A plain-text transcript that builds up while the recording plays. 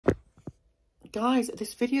Guys,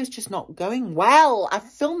 this video is just not going well. I've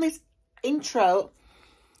filmed this intro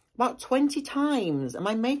about 20 times and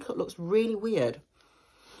my makeup looks really weird.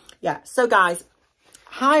 Yeah, so guys,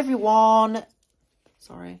 hi everyone.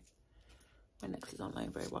 Sorry, my necklace is not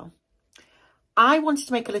laying very well. I wanted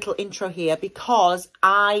to make a little intro here because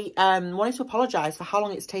I wanted to apologise for how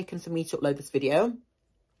long it's taken for me to upload this video.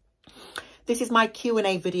 This is my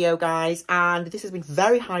Q&A video, guys, and this has been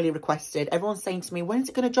very highly requested. Everyone's saying to me, when's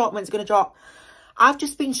it going to drop? When's it going to drop? I've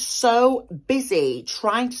just been so busy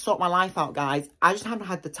trying to sort my life out, guys. I just haven't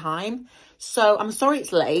had the time. So I'm sorry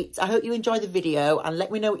it's late. I hope you enjoy the video and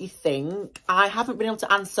let me know what you think. I haven't been able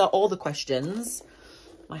to answer all the questions.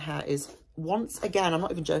 My hair is, once again, I'm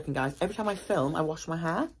not even joking, guys. Every time I film, I wash my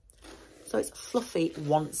hair. So it's fluffy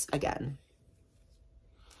once again.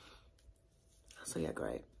 So yeah,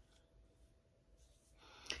 great.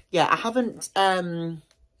 Yeah, I haven't, don't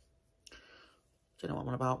know what I'm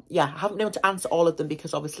on about. Yeah, I haven't been able to answer all of them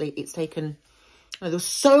because obviously it's taken, you know, there were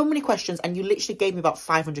so many questions and you literally gave me about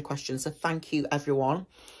 500 questions. So thank you, everyone,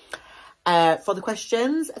 for the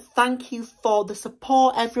questions. Thank you for the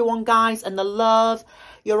support, everyone, guys, and the love.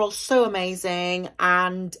 You're all so amazing.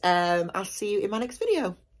 And I'll see you in my next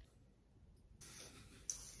video.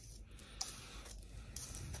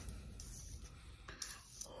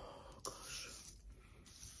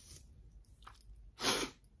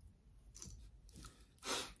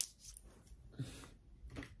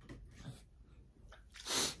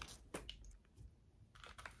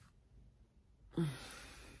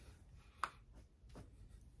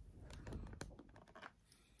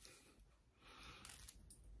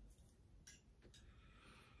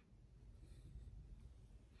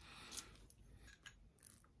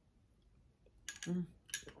 Fucking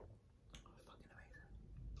amazing.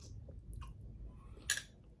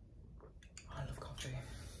 I love coffee.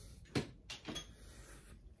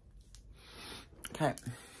 Okay.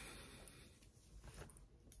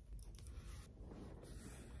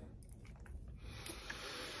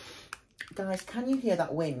 Guys, can you hear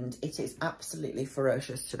that wind? It is absolutely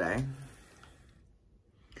ferocious today.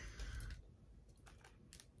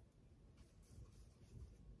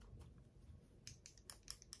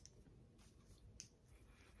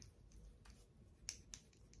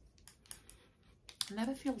 I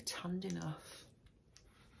never feel tanned enough.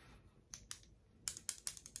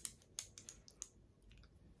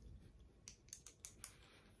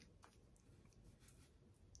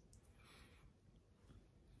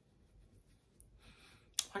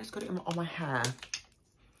 I just got it on my hair.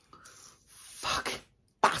 Fuck,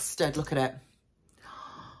 bastard, look at it.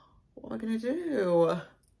 What am I gonna do?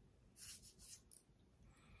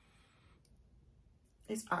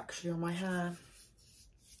 It's actually on my hair.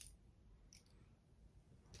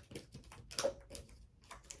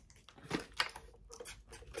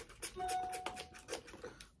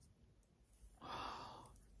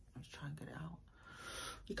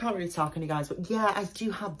 You can't really tell, can you guys? But yeah, I do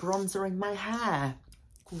have bronzer in my hair.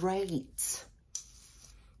 Great.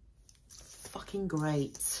 Fucking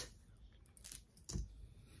great.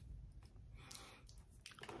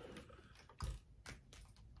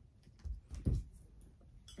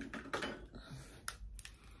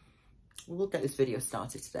 We'll get this video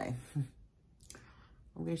started today.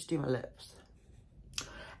 I'm going to do my lips.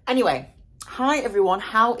 Anyway, hi everyone.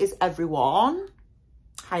 How is everyone?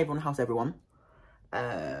 Hi everyone, how's everyone?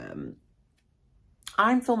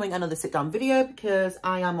 I'm filming another sit down video because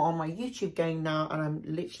I am on my YouTube game now and I'm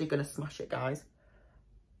literally going to smash it, guys.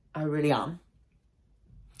 I really am.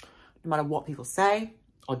 No matter what people say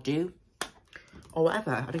or do or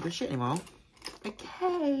whatever, I don't give a shit anymore.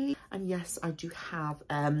 Okay. And yes, I do have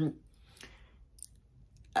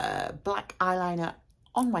black eyeliner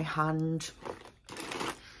on my hand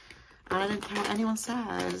and I don't care what anyone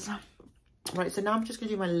says. Right, so now I'm just going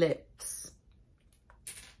to do my lips.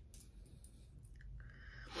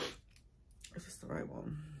 Is this the right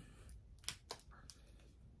one?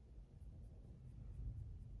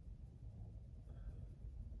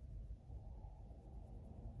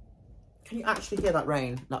 Can you actually hear that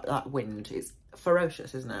rain? That wind? It's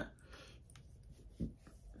ferocious, isn't it?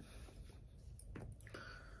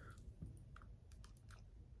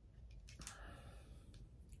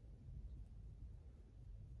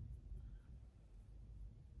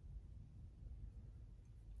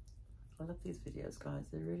 I love these videos, guys.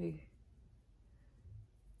 They really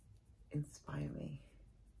inspire me.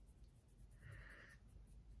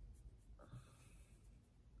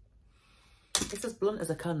 It's as blunt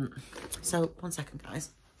as a cunt. So, one second,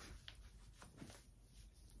 guys.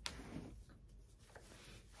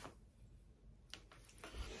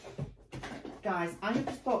 Guys, I have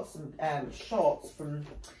just bought some shorts from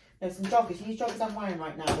There's some joggers. These joggers I'm wearing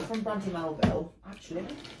right now, they're from Brandy Melville. Actually,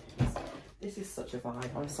 this is such a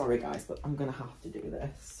vibe. I'm sorry, guys, but I'm going to have to do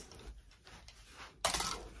this.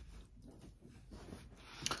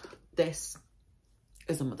 This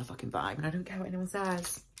is a motherfucking vibe, and I don't care what anyone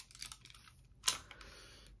says. I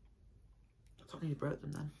thought I nearly broke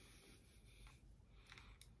them then.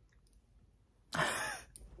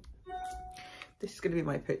 This is going to be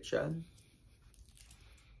my picture.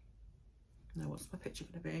 No, what's my picture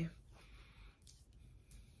going to be?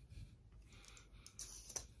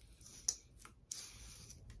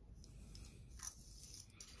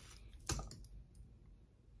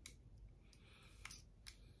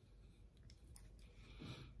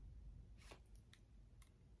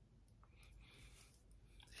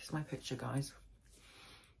 This is my picture, guys.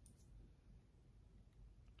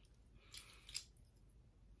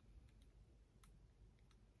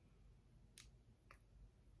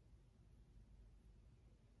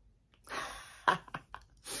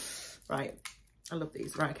 Right, I love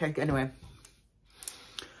these. Right, okay, anyway.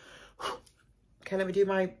 Okay, let me do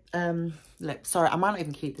my lips. Sorry, I might not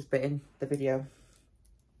even keep this bit in the video.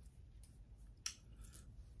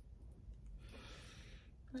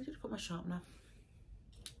 I just put my sharpener.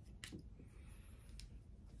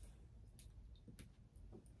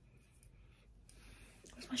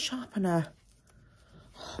 Where's my sharpener?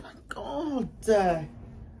 Oh my God.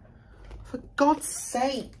 For God's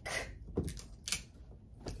sake.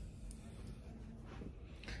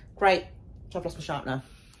 Great, so I've lost my sharpener.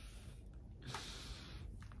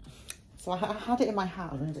 So I had it in my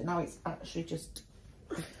hand and now it's actually just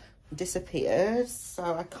disappeared. So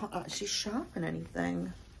I can't actually sharpen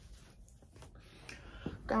anything.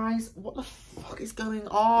 Guys, what the fuck is going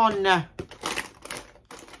on?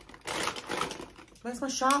 Where's my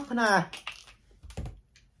sharpener?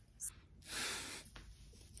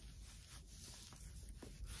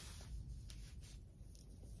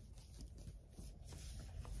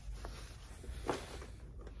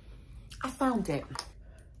 I found it.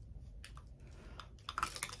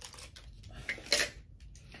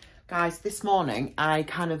 Guys, this morning I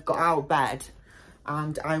kind of got out of bed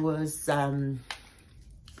and I was I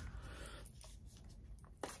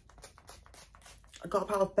got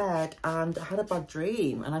up out of bed and I had a bad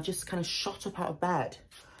dream and I just kind of shot up out of bed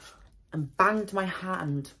and banged my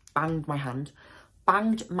hand on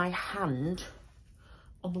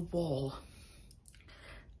the wall.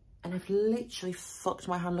 And I've literally fucked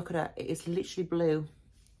my hand. Look at it. It is literally blue.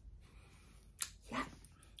 Yeah,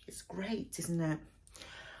 it's great, isn't it?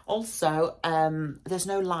 Also, there's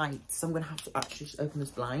no light, so I'm going to have to actually just open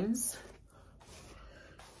those blinds.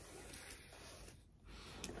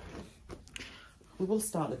 We will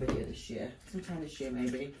start the video this year. Sometime this year,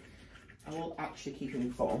 maybe. I will actually keep you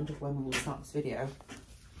informed of when we will start this video.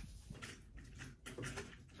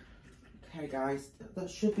 Okay, guys.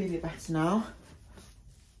 That should be a bit better now.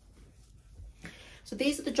 So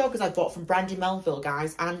these are the joggers I bought from Brandy Melville,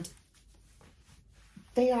 guys, and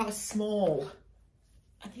they are small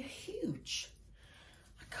and they're huge.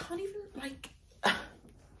 I can't even, like,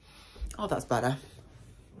 oh, that's better.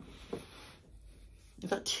 Is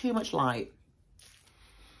that too much light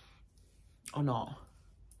or not?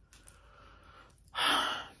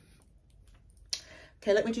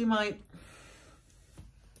 Okay, let me do my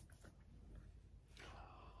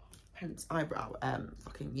Pence eyebrow.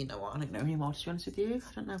 Fucking, you know what? I don't know anymore, to be honest with you.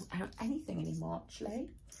 I don't know anything anymore, actually.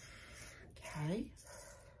 Okay.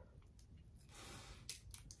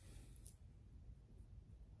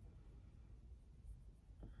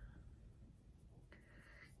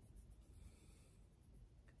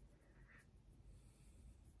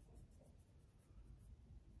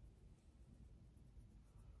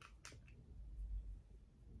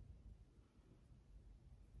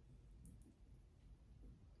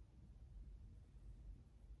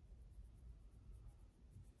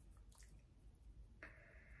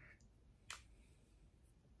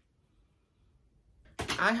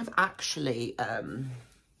 I have actually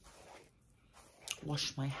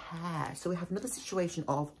washed my hair. So we have another situation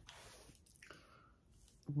of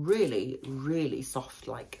really, really soft,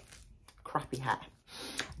 like crappy hair.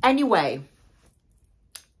 Anyway,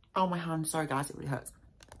 oh, my hand, sorry guys, it really hurts.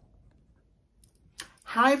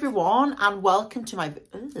 Hi everyone, and welcome to my,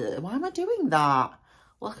 why am I doing that?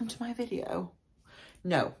 Welcome to my video.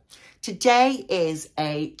 No, today is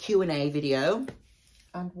a Q&A video.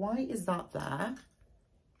 And why is that there?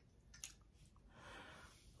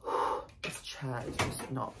 This chair is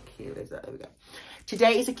just not cute, is it? There we go.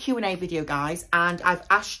 Today is a Q&A video, guys, and I've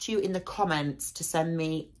asked you in the comments to send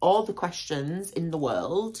me all the questions in the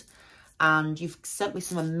world, and you've sent me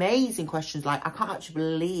some amazing questions. Like, I can't actually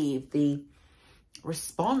believe the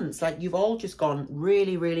response. Like, you've all just gone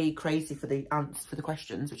really, really crazy for the answers, for the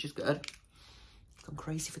questions, which is good. Gone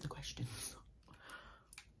crazy for the questions.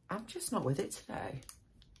 I'm just not with it today.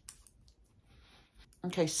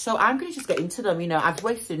 Okay, so I'm going to just get into them. You know, I've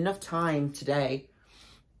wasted enough time today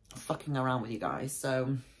fucking around with you guys.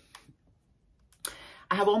 So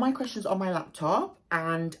I have all my questions on my laptop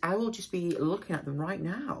and I will just be looking at them right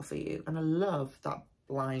now for you. And I love that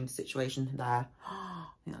blind situation there. I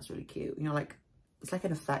think that's really cute. You know, like, it's like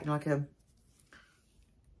an effect, you know, like a,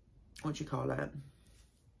 what do you call it?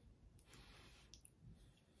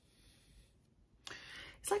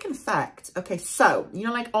 It's like an effect. Okay, so, you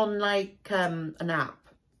know, like on like an app.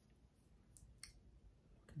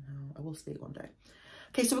 No, I will see it one day.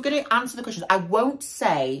 Okay, so we're going to answer the questions. I won't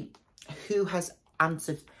say who has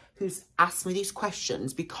answered, who's asked me these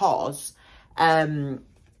questions, because I don't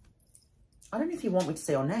know if you want me to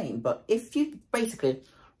say your name, but if you basically,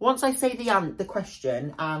 once I say the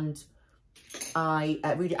question and I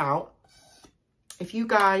read it out, if you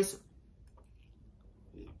guys,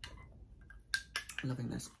 I'm loving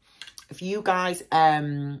this. If you guys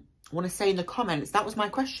want to say in the comments, that was my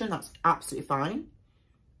question, that's absolutely fine.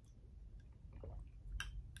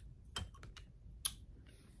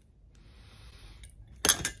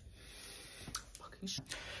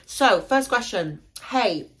 So, first question.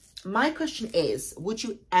 Hey, my question is, would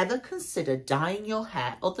you ever consider dyeing your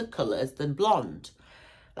hair other colours than blonde?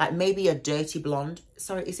 Like maybe a dirty blonde?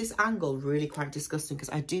 Sorry, is this angle really quite disgusting?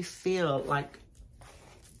 Because I do feel like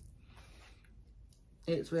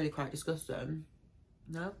it's really quite disgusting.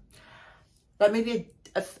 No? Like maybe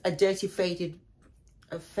a dirty faded,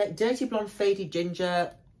 dirty blonde faded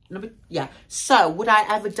ginger. Yeah. So, would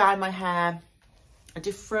I ever dye my hair a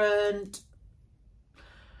different,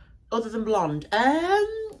 other than blonde?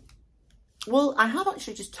 Well, I have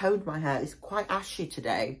actually just toned my hair. It's quite ashy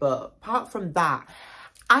today, but apart from that,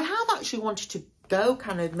 I have actually wanted to go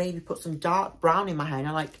kind of maybe put some dark brown in my hair. And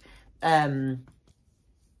I like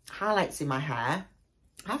highlights in my hair.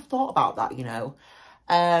 I've thought about that, you know.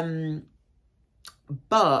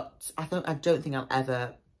 But I don't think I'll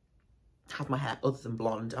ever have my hair other than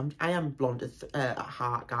blonde. I am blonde at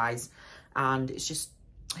heart, guys. And it's just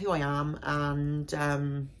who I am.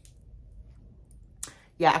 And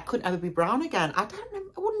yeah, I couldn't ever be brown again. I don't know.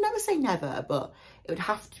 I would never say never, but it would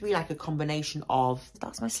have to be like a combination of,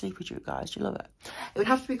 that's my sleepy drip, guys. Do you love it? It would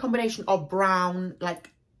have to be a combination of brown,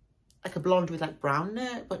 like a blonde with like brown in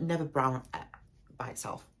it, but never brown by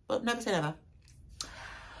itself. But never say never.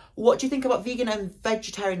 What do you think about vegan and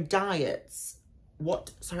vegetarian diets?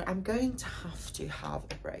 Sorry, I'm going to have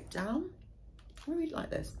a breakdown. I'll read it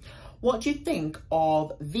like this. What do you think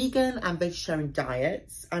of vegan and vegetarian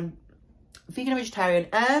diets? And vegan and vegetarian,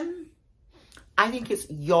 I think it's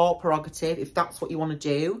your prerogative. If that's what you want to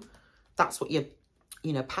do, that's what you're,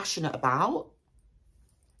 you know, passionate about,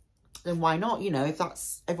 then why not? You know, if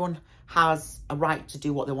that's, everyone has a right to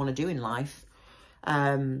do what they want to do in life.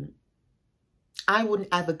 I wouldn't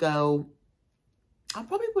ever go, I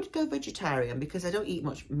probably would go vegetarian because I don't eat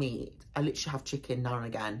much meat. I literally have chicken now and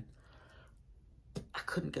again. I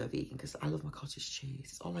couldn't go vegan because I love my cottage cheese.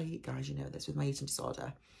 It's all I eat, guys, you know this, with my eating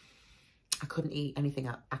disorder. I couldn't eat anything.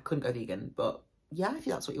 I couldn't go vegan, but yeah, if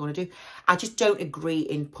that's what you want to do. I just don't agree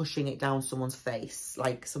in pushing it down someone's face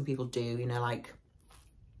like some people do, you know, like,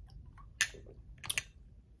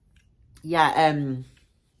 yeah,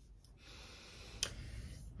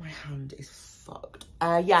 my hand is fucked.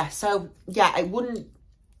 Yeah, so, yeah, I wouldn't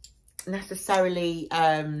necessarily,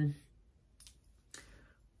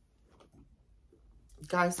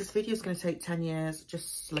 guys, this video is going to take 10 years,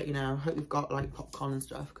 just to let you know. I hope you've got, like, popcorn and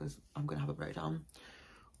stuff, because I'm going to have a breakdown.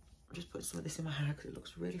 I'm just putting some of this in my hair, because it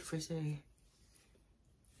looks really frizzy.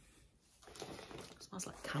 It smells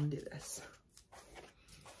like candy, this.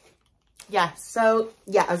 Yeah, so,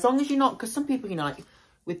 yeah, as long as you're not, because some people, you know, like,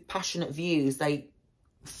 with passionate views, they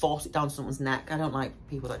force it down someone's neck. I don't like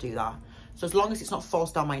people that do that. So as long as it's not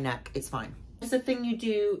forced down my neck, it's fine. What's the thing you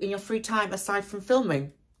do in your free time aside from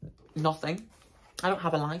filming? Nothing. I don't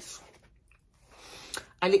have a life.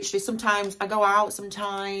 I literally, sometimes I go out,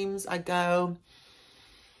 sometimes I go,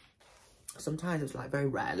 sometimes it's like very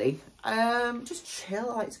rarely. Just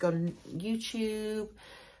chill. I like to go on YouTube.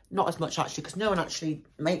 Not as much actually, because no one actually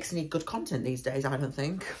makes any good content these days, I don't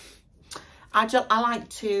think. I like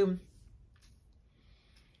to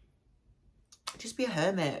just be a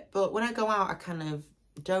hermit. But when I go out, I kind of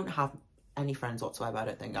don't have any friends whatsoever, I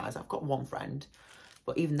don't think, guys. I've got one friend,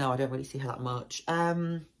 but even though I don't really see her that much,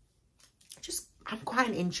 I'm quite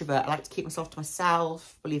an introvert. I like to keep myself to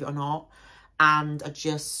myself, believe it or not, and I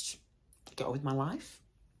just get on with my life.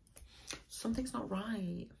 Something's not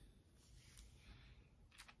right.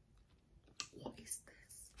 What is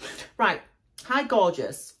this? Right. Hi,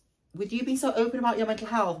 gorgeous. With you being so open about your mental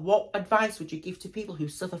health, what advice would you give to people who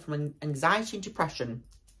suffer from anxiety and depression?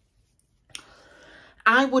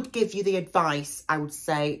 I would give you the advice, I would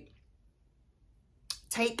say,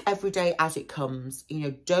 take every day as it comes. You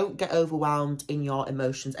know, don't get overwhelmed in your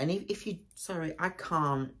emotions. And if you, sorry, I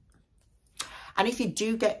can't. And if you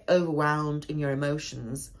do get overwhelmed in your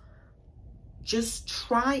emotions, just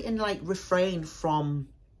try and like refrain from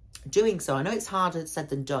doing so. I know it's harder said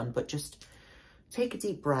than done, but just take a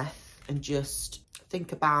deep breath and just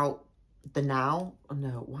think about the now. Oh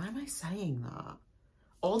no, why am I saying that?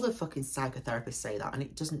 All the fucking psychotherapists say that and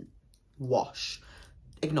it doesn't wash.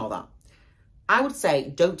 Ignore that. I would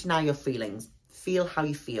say don't deny your feelings. Feel how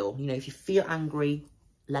you feel. You know, if you feel angry,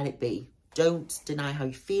 let it be. Don't deny how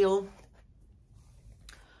you feel.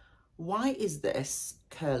 Why is this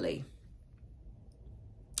curly?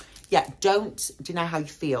 Yeah, don't deny how you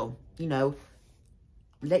feel. You know,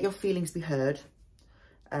 let your feelings be heard.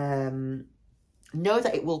 Know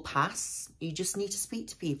that it will pass. You just need to speak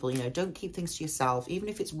to people. You know, don't keep things to yourself. Even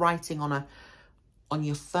if it's writing on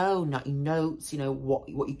your phone, not your notes. You know what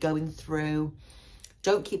you're going through.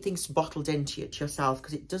 Don't keep things bottled into yourself,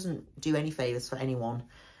 because it doesn't do any favors for anyone.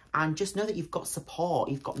 And just know that you've got support.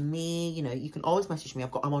 You've got me. You know, you can always message me.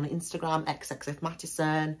 I'm on Instagram,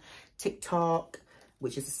 FMattison, TikTok,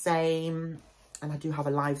 which is the same, and I do have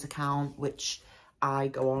a lives account which I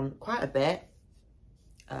go on quite a bit.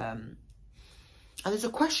 And there's a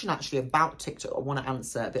question actually about TikTok I want to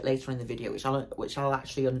answer a bit later in the video,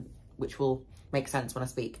 which will make sense when I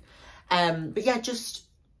speak. But yeah, just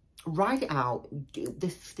write it out.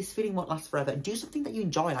 This feeling won't last forever, and do something that you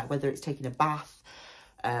enjoy, like whether it's taking a bath,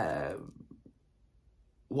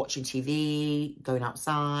 watching TV, going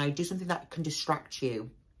outside. Do something that can distract you,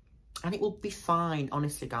 and it will be fine.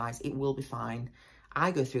 Honestly, guys, it will be fine.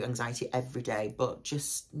 I go through anxiety every day, but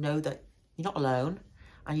just know that you're not alone.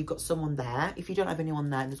 And you've got someone there. If you don't have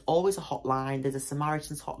anyone there, there's always a hotline. There's a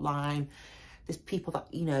Samaritan's hotline. There's people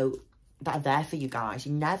that, you know, that are there for you guys.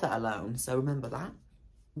 You're never alone. So remember that.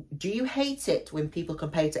 Do you hate it when people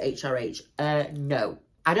compare to HRH? No.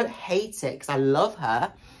 I don't hate it because I love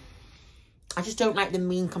her. I just don't like the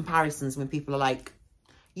mean comparisons when people are like,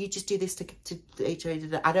 you just do this to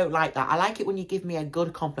HRH. I don't like that. I like it when you give me a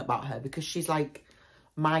good compliment about her, because she's like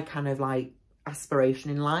my kind of like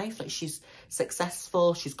aspiration in life. Like, she's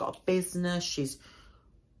successful, she's got a business, she's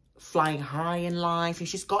flying high in life, and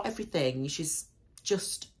she's got everything. She's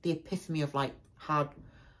just the epitome of like hard.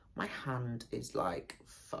 My hand is like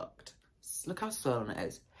fucked. Look how swollen it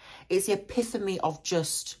is. It's the epitome of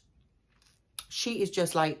just, she is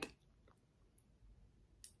just like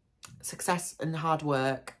success and hard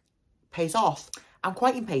work pays off. I'm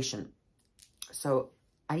quite impatient, so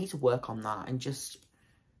I need to work on that and just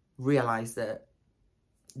realise that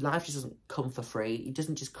life just doesn't come for free. It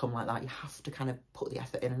doesn't just come like that. You have to kind of put the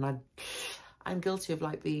effort in, and I'm guilty of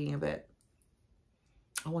like being a bit,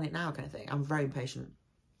 I want it now kind of thing. I'm very impatient.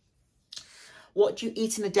 What do you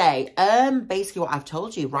eat in a day? Basically what I've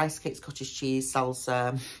told you: rice cakes, cottage cheese,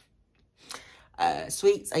 salsa,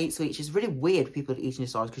 sweets. I eat sweets. It's really weird for people eating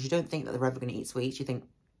salads, because you don't think that they're ever going to eat sweets. You think,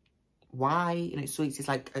 why? You know, sweets is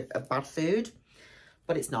like a bad food,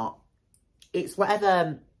 but it's not. It's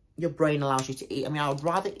whatever your brain allows you to eat. I mean, I would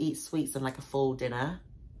rather eat sweets than like a full dinner.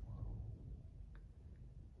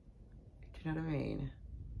 Do you know what I mean?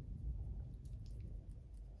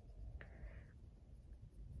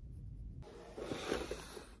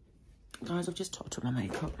 Guys, I've just topped up my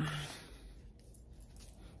makeup.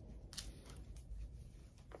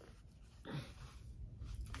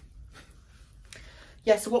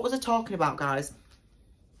 Yeah, so what was I talking about, guys?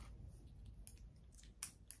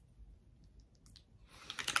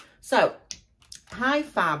 So, hi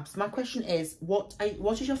Fabs. My question is, what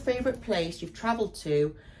is your favourite place you've travelled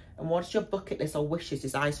to, and what is your bucket list or wishes,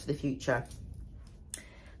 desires for the future?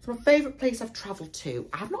 So my favourite place I've travelled to,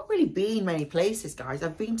 I've not really been many places, guys.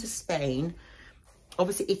 I've been to Spain,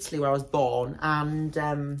 obviously Italy where I was born,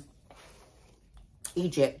 and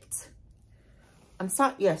Egypt, and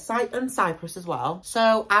Cyprus as well.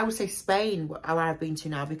 So I would say Spain, where I've been to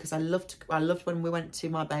now, because I loved when we went to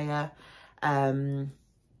Marbella.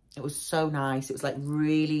 It was so nice. It was like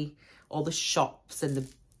really, all the shops and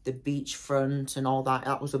the beachfront and all that.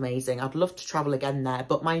 That was amazing. I'd love to travel again there.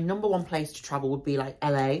 But my number one place to travel would be like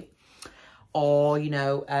LA, or, you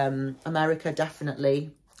know, America,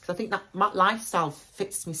 definitely. Because I think that my lifestyle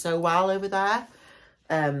fits me so well over there.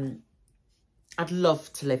 I'd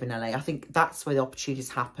love to live in LA. I think that's where the opportunities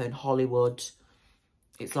happen. Hollywood.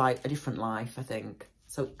 It's like a different life, I think.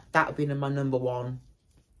 So that would be my number one,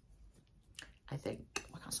 I think.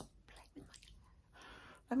 I can't stop playing with my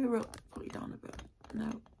Let me put it down a bit. No,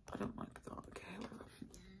 I don't like that. Okay, whatever.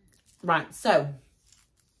 Right, so,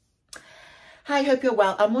 hi, hope you're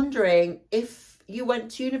well. I'm wondering, if you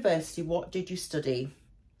went to university, what did you study?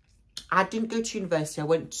 I didn't go to university. I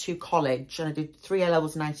went to college and I did 3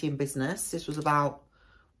 A-levels and IT in business. This was about,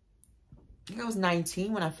 I think I was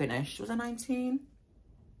 19 when I finished. Was I 19?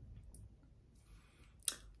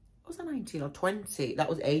 Was I 19 or 20? That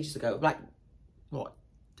was ages ago. Like, what,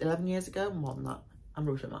 11 years ago? More than that. I'm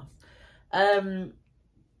rubbish at maths. And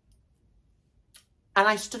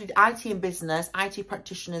I studied IT in business, IT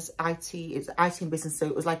practitioners, IT in business. So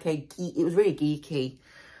it was like it was really geeky.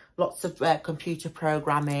 Lots of computer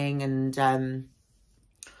programming and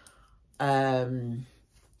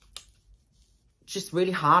just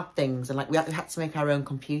really hard things. And like we had to make our own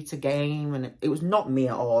computer game, and it was not me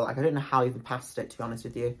at all. Like I don't know how I even passed it, to be honest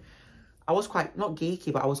with you. I was quite, not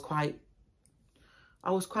geeky, but I was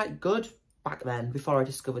quite good back then, before I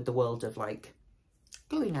discovered the world of like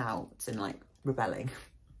going out and like rebelling.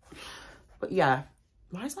 But yeah,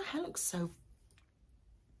 why does my hair look so...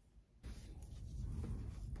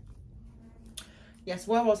 Yes,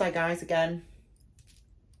 where was I, guys, again?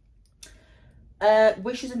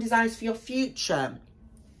 Wishes and desires for your future.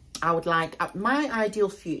 I would like, my ideal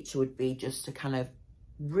future would be just to kind of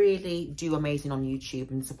really do amazing on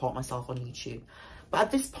YouTube and support myself on YouTube. But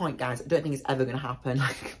at this point, guys, I don't think it's ever going to happen.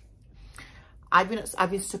 Like, I've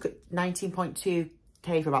been stuck at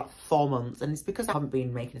 19.2k for about 4 months, and it's because I haven't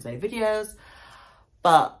been making as many videos.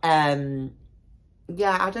 But yeah,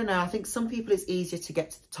 I don't know. I think some people it's easier to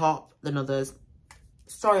get to the top than others.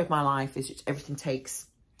 Story of my life is just everything takes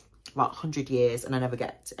about 100 years and I never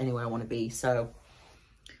get anywhere I want to be. So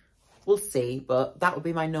we'll see, but that would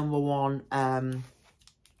be my number one.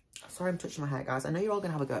 Sorry, I'm touching my hair, guys. I know you're all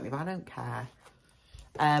gonna have a go at me, but I don't care.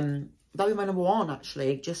 That would be my number one,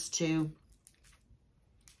 actually, just to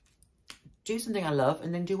do something I love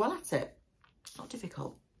and then do well at it. It's not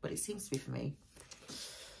difficult, but it seems to be for me.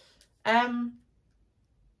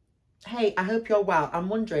 Hey, I hope you're well. I'm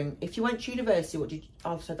wondering, if you went to university, what did you...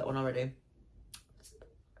 Oh, I've said that one already.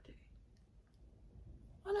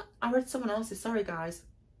 Oh, no, I read someone else's. Sorry, guys.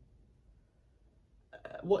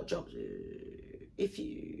 What jobs... If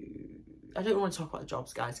you... I don't want to talk about the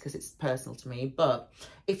jobs, guys, because it's personal to me. But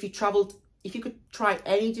if you travelled... If you could try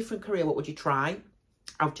any different career, what would you try?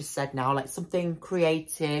 I've just said now, like something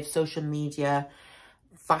creative, social media,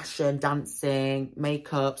 fashion, dancing,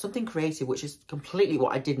 makeup, something creative, which is completely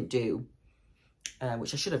what I didn't do,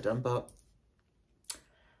 which I should have done, but...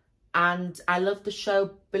 And I love the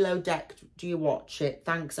show Below Deck. Do you watch it?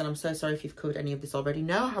 Thanks, and I'm so sorry if you've covered any of this already.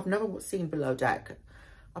 No, I've never seen Below Deck.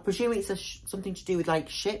 I presume it's something to do with, like,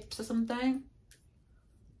 ships or something.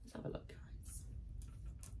 Let's have a look, guys.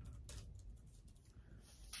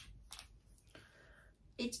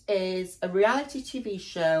 It is a reality TV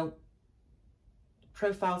show.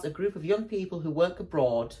 Profiles a group of young people who work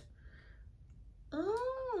abroad.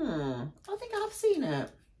 Oh, I think I have seen it.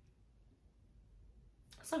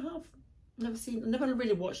 Yes, I have. Never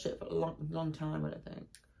really watched it for a long time, I don't think.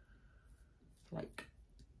 Like,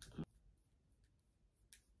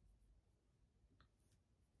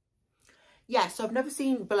 yeah, so I've never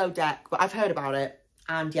seen Below Deck, but I've heard about it.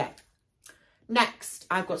 And yeah. Next,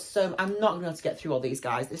 I've got I'm not going to be able to get through all these,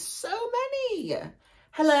 guys. There's so many.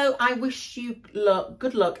 Hello, I wish you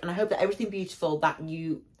good luck, and I hope that everything beautiful that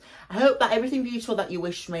you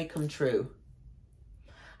wish may come true.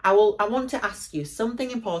 I want to ask you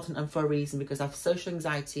something important and for a reason, because I have social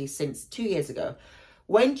anxiety since 2 years ago.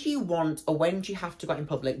 When do you want, or when do you have to go out in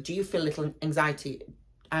public? Do you feel little anxiety,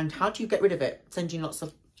 and how do you get rid of it? Sending lots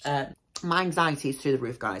of my anxiety is through the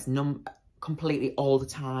roof, guys. Completely all the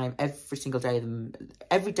time, every single day,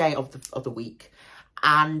 every day of the week.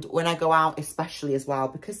 And when I go out, especially as well,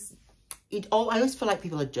 because I always feel like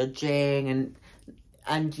people are judging,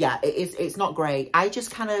 and yeah, it's not great. I just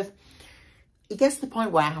kind of, it gets to the point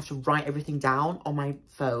where I have to write everything down on my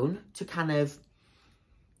phone to kind of,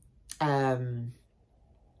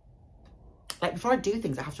 like before I do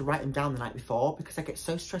things, I have to write them down the night before, because I get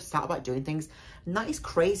so stressed out about doing things. And that is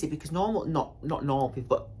crazy, because not normal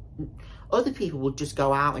people, but other people will just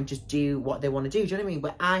go out and just do what they want to do. Do you know what I mean?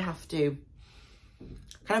 But I have to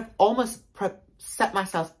kind of almost set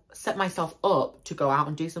myself up to go out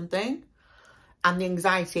and do something. And the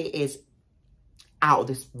anxiety is out of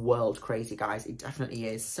this world crazy, guys. It definitely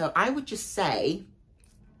is. So I would just say,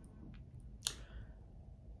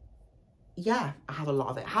 yeah, I have a lot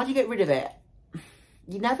of it. How do you get rid of it?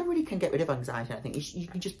 You never really can get rid of anxiety, I think. You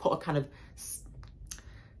can just put a kind of...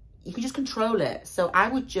 You can just control it. So I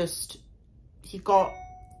would just... If you've got...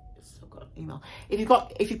 So got an email. If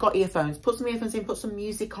you've got earphones, put some earphones in, put some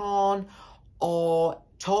music on, or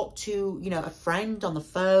talk to, you know, a friend on the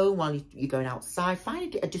phone while you're going outside.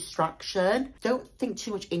 Find a distraction. Don't think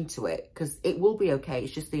too much into it, because it will be okay.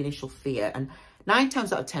 It's just the initial fear. And 9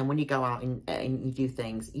 times out of 10, when you go out and you do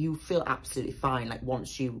things, you feel absolutely fine. Like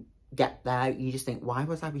once you get there, you just think, why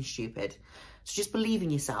was I being stupid? So just believe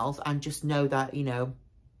in yourself and just know that, you know,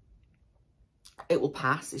 it will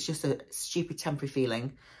pass. It's just a stupid temporary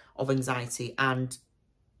feeling of anxiety, and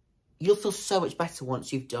you'll feel so much better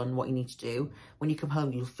once you've done what you need to do. When you come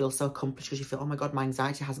home, you'll feel so accomplished because you feel, oh my God, my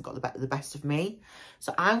anxiety hasn't got the best of me.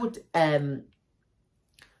 So I would,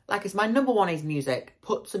 like, it's my number one is music.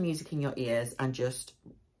 Put some music in your ears and just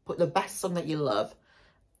put the best song that you love,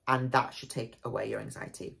 and that should take away your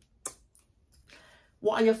anxiety.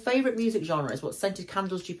 What are your favourite music genres? What scented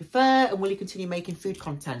candles do you prefer? And will you continue making food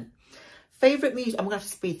content? Favourite music, I'm going to have to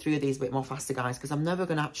speed through these a bit more faster, guys, because I'm never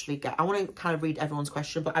going to actually get, I want to kind of read everyone's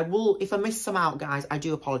question, but I will, if I miss some out, guys, I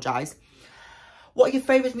do apologise. What are your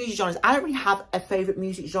favourite music genres? I don't really have a favourite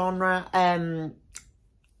music genre.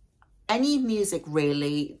 Any music,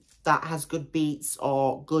 really, that has good beats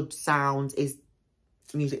or good sounds is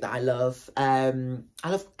music that I love. I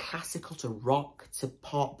love classical to rock to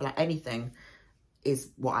pop, like anything is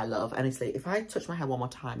what I love. Honestly, if I touch my hair one more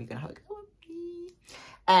time, you're going to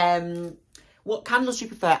go, what candles do you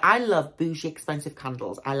prefer? I love bougie, expensive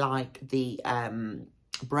candles. I like the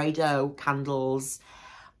Brado candles.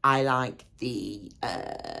 I like the,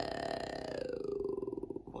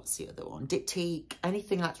 what's the other one? Diptyque.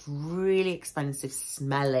 Anything that's really expensive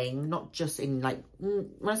smelling, not just in like, when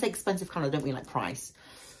I say expensive candle, I don't mean like price,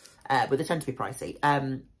 but they tend to be pricey.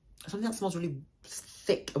 Something that smells really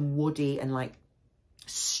thick and woody and like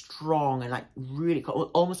strong and like really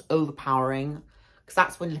almost overpowering. Because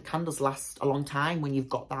that's when the candles last a long time, when you've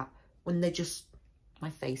got that, when they're just, my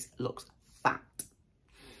face looks fat.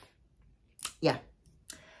 Yeah.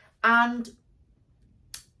 And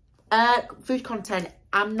food content,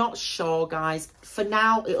 I'm not sure, guys. For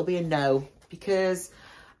now, it'll be a no, because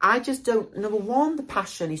I just don't, number one, the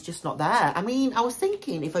passion is just not there. I mean, I was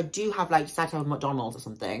thinking if I do have, like, decide to have McDonald's or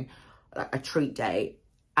something, like a treat day,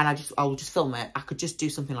 and I'll just film it, I could just do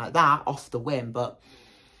something like that off the whim, but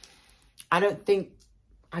I don't think,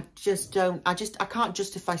 I can't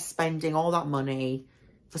justify spending all that money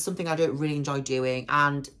for something I don't really enjoy doing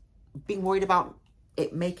and being worried about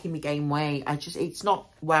it making me gain weight. It's not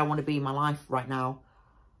where I want to be in my life right now.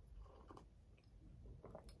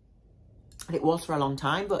 And it was for a long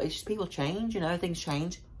time, but it's just people change, you know, things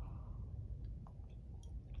change.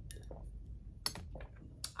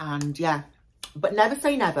 And yeah, but never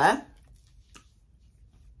say never.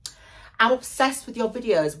 I'm obsessed with your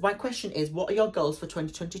videos. My question is, what are your goals for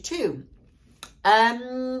 2022?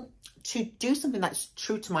 To do something that's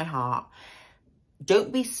true to my heart.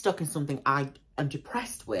 Don't be stuck in something I am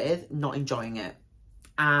depressed with, not enjoying it.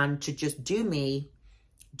 And to just do me,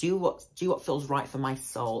 do what feels right for my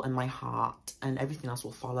soul and my heart, and everything else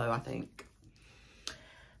will follow, I think.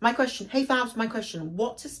 My question, hey Fabs, my question,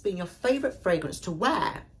 what has been your favourite fragrance to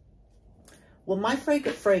wear? Well, my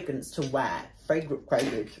favourite fragrance to wear,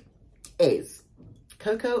 is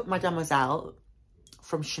Coco Mademoiselle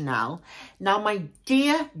from Chanel. Now, my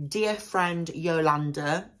dear, dear friend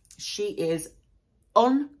Yolanda, she is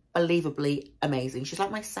unbelievably amazing. She's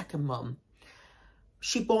like my second mum.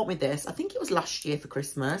 She bought me this, I think it was last year for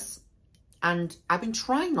Christmas, and I've been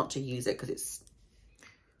trying not to use it because it's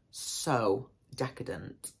so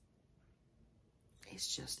decadent.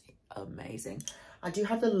 It's just amazing. I do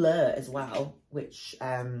have the Lure as well, which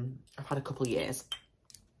I've had a couple of years.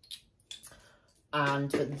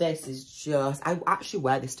 But this is just, I actually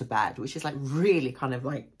wear this to bed, which is like really kind of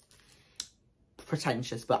like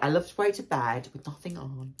pretentious, but I love to wear it to bed with nothing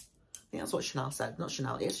on. I think that's what Chanel said. Not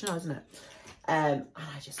Chanel, it's Chanel, isn't it? And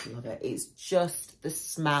I just love it. It's just, the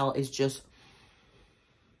smell is just,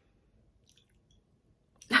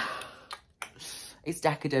 it's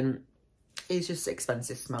decadent. It's just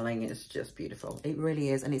expensive smelling. It's just beautiful. It really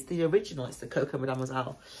is. And it's the original. It's the Coco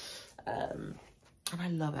Mademoiselle. And I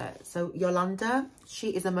love it. So Yolanda,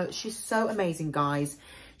 she's so amazing, guys.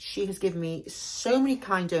 She has given me so many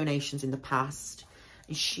kind donations in the past.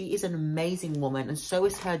 And she is an amazing woman. And so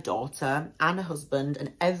is her daughter and her husband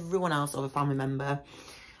and everyone else of a family member.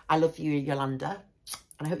 I love you, Yolanda.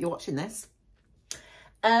 And I hope you're watching this.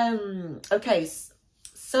 Okay,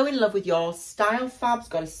 so in love with your style, Fabs.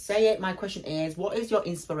 Gotta say it. My question is, what is your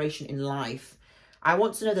inspiration in life? I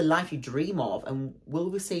want to know the life you dream of, and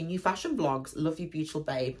will we see new fashion vlogs? Love you, beautiful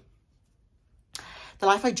babe. The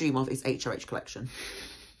life I dream of is HRH collection.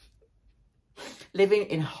 Living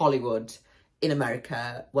in Hollywood in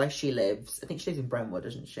America, where she lives. I think she lives in Brentwood,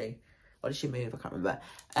 doesn't she? Or did she move? I can't remember.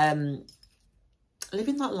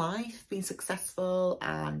 Living that life, being successful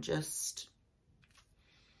and just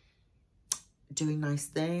doing nice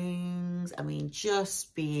things. I mean,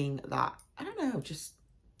 just being that, I don't know, just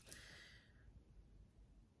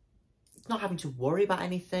not having to worry about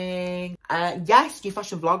anything. Yes, do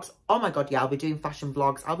fashion vlogs. Oh my God, yeah, I'll be doing fashion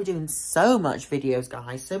vlogs. I'll be doing so much videos,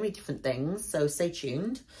 guys. So many different things. So stay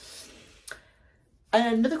tuned.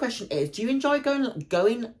 And another question is, do you enjoy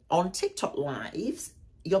going on TikTok lives?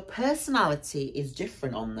 Your personality is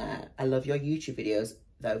different on there. I love your YouTube videos,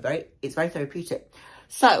 though. It's very therapeutic.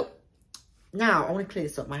 So now I want to clear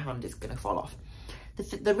this up. My hand is going to fall off.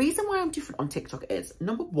 The reason why I'm different on TikTok is,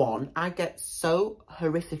 number one, I get so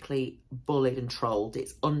horrifically bullied and trolled.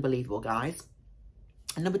 It's unbelievable, guys.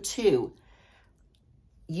 And number two,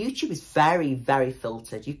 YouTube is very, very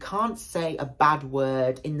filtered. You can't say a bad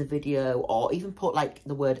word in the video or even put like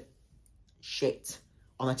the word shit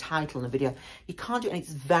on the title in the video. You can't do it, and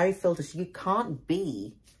it's very filtered. So you've got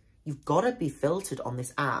to be filtered on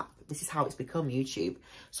this app. This is how it's become YouTube.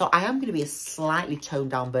 So I am going to be a slightly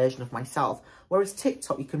toned down version of myself. Whereas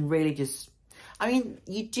TikTok, you can really just, I mean,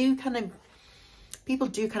 people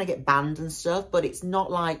do kind of get banned and stuff, but it's not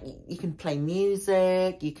like you can play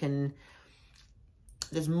music,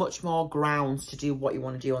 there's much more grounds to do what you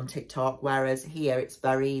want to do on TikTok. Whereas here it's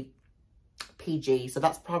very PG. So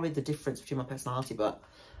that's probably the difference between my personality. But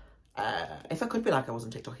if I could be like I was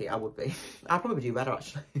on TikTok here, I would be. I'd probably do better,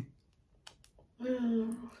 actually.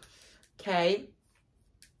 Okay,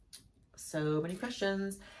 so many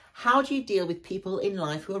questions. How do you deal with people in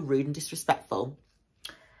life who are rude and disrespectful?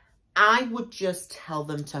 I would just tell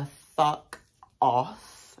them to fuck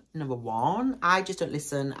off, number one. I just don't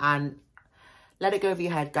listen and let it go over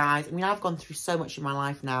your head, guys. I mean, I've gone through so much in my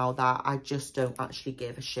life now that I just don't actually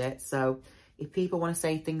give a shit. So if people want to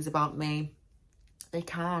say things about me, they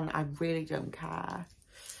can. I really don't care.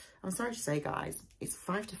 I'm sorry to say, guys, it's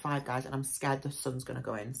 5 to 5, guys, and I'm scared the sun's going to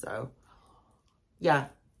go in, so yeah.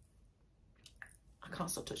 I can't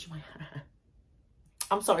stop touching my hair.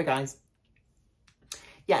 I'm sorry, guys.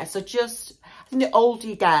 Yeah, so just, I think the older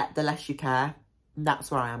you get, the less you care. And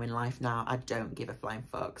that's where I am in life now. I don't give a flying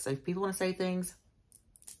fuck. So if people want to say things,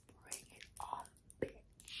 bring it on,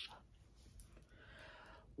 bitch.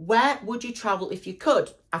 Where would you travel if you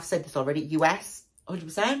could? I've said this already. US,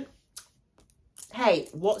 100%. Hey,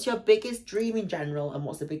 what's your biggest dream in general, and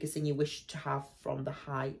what's the biggest thing you wish to have from the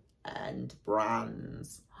high-end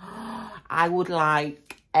brands? I would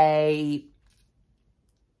like a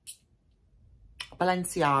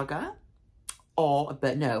Balenciaga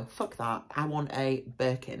but no, fuck that. I want a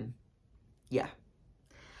Birkin. Yeah.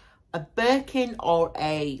 A Birkin or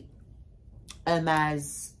a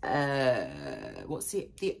Hermes, what's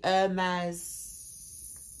it? The Hermes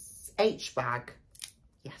H bag.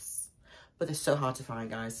 Yes. But they're so hard to find,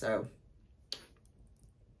 guys, so.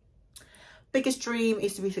 Biggest dream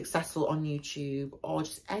is to be successful on YouTube or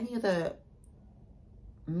just any other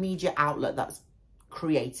media outlet that's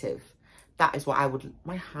creative. That is what I would,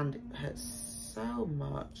 my hand hurts so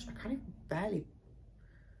much. I can't even barely,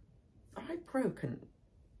 have I broken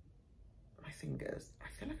my fingers? I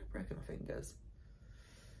feel like I've broken my fingers.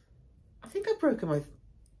 I think I've broken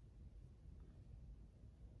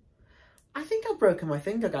my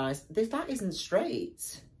finger, guys. That isn't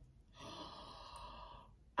straight.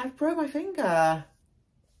 I broke my finger.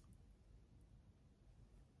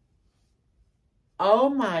 Oh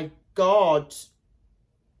my God.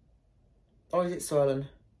 Or is it swollen?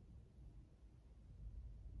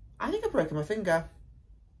 I think I've broken my finger.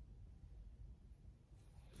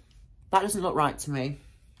 That doesn't look right to me.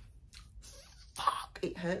 Fuck,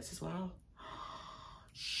 it hurts as well.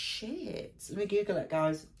 Shit. Let me Google it,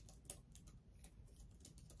 guys.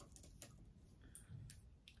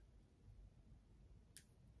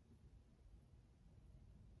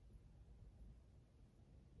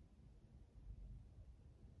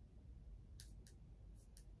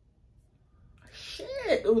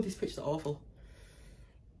 Shit. Oh, these pictures are awful.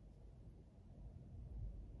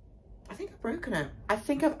 I think I've broken it. I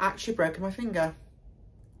think I've actually broken my finger.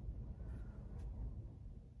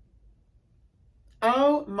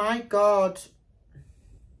 Oh my God.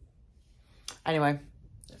 Anyway,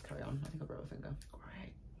 let's carry on. I think I broke my finger.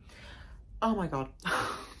 Great. Oh my God.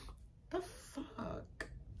 The fuck?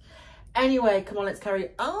 Anyway, come on, let's carry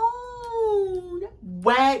on.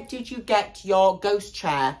 Where did you get your ghost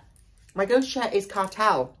chair? My ghost chair is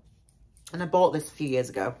Cartel. And I bought this a few years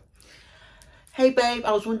ago. Hey babe,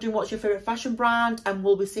 I was wondering what's your favourite fashion brand, and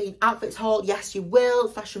will we see an outfits haul? Yes, you will.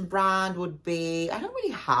 Fashion brand would be, I don't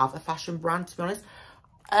really have a fashion brand, to be honest.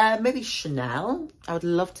 Maybe Chanel. I would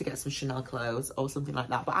love to get some Chanel clothes or something like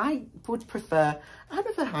that. But I prefer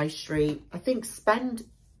high street. I think spend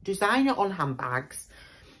designer on handbags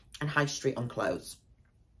and high street on clothes.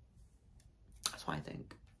 That's what I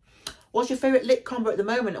think. What's your favourite lip combo at the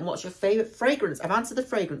moment, and what's your favourite fragrance? I've answered the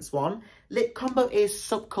fragrance one. Lip combo is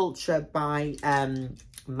Subculture by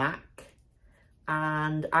MAC.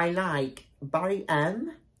 And I like Barry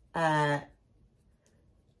M. There's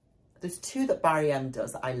two that Barry M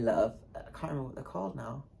does that I love. I can't remember what they're called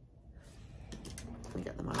now. Let me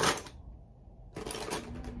get them out.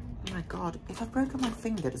 Oh my God, if I've broken my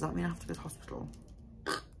finger, does that mean I have to go to hospital?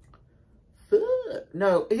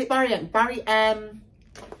 No, is it Barry M? Barry M.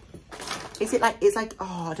 Is it like, it's like,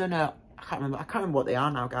 oh, I don't know. I can't remember what they are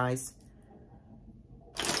now, guys.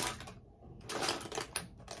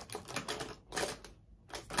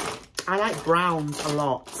 I like browns a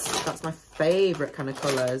lot. That's my favourite kind of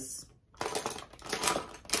colours.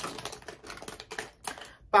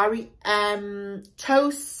 Barry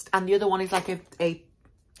Toast, and the other one is like a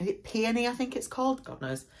is it Peony, I think it's called? God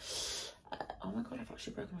knows. Oh my God, I've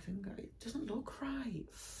actually broken my finger. It doesn't look right.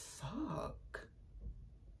 Fuck.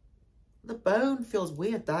 The bone feels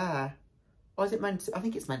weird there. Or is it meant to? I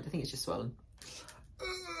think it's just swollen.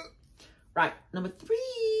 Right, number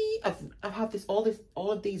 3. I've had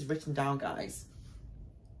all of these written down, guys.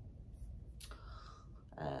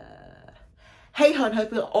 Hey hon,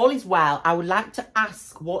 hope all is well. I would like to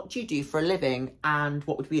ask, what do you do for a living and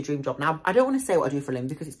what would be a dream job? Now, I don't want to say what I do for a living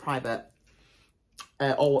because it's private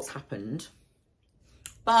or what's happened.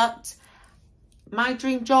 But my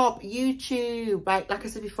dream job, YouTube. Like I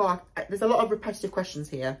said before, there's a lot of repetitive questions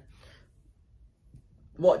here.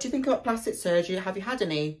 What do you think about plastic surgery? Have you had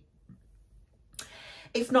any?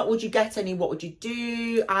 If not, would you get any? What would you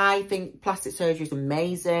do? I think plastic surgery is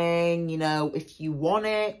amazing. You know, if you want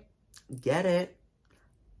it, get it.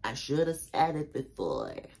 I should have said it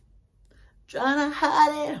before. Trying to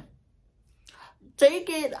hide it. Take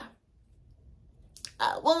it.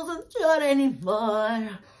 I wasn't sure anymore.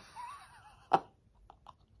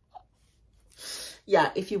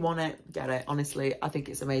 Yeah, if you want it, get it. Honestly, I think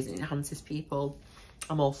it's amazing. It enhances people.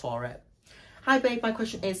 I'm all for it. Hi, babe. My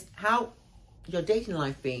question is, how your dating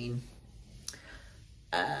life been?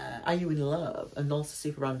 Are you in love? And also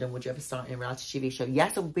super random, would you ever start in a reality TV show?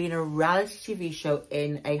 Yes, I would be in a reality TV show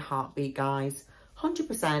in a heartbeat, guys.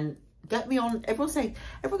 100%. Get me on. Everyone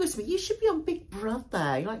goes to me, you should be on Big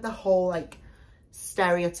Brother. You like the whole like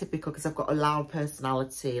stereotypical, because I've got a loud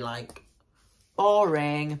personality, like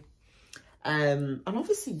boring. And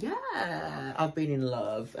obviously, yeah, I've been in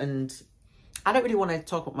love, and I don't really want to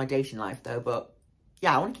talk about my dating life though, but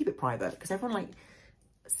yeah, I want to keep it private because everyone like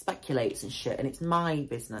speculates and shit, and it's my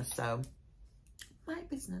business, so my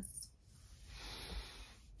business.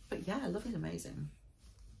 But yeah, love is amazing.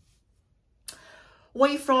 Where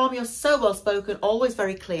are you from? You're so well spoken, always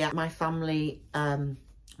very clear. My family, my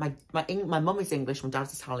mum is English, my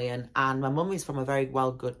dad's Italian, and my mum is from a very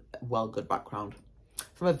good background.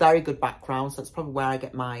 From a very good background, so that's probably where I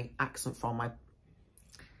get my accent from. I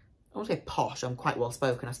won't say posh, I'm quite well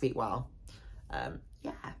spoken, I speak well.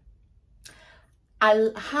 Yeah.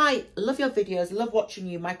 Hi, love your videos, love watching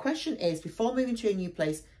you. My question is, before moving to a new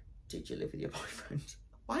place, did you live with your boyfriend?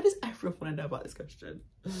 Why does everyone want to know about this question?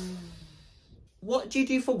 What do you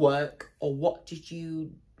do for work, or what did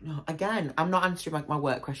you... Again, I'm not answering my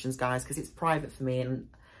work questions, guys, because it's private for me, and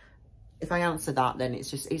if I answer that, then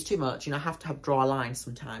it's too much, and I have to draw a line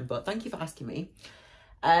sometime. But thank you for asking me.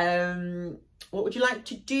 What would you like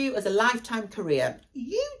to do as a lifetime career?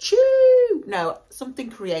 YouTube! No,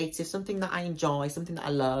 something creative, something that I enjoy, something that I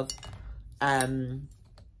love. And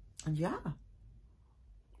yeah.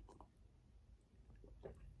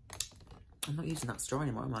 I'm not using that straw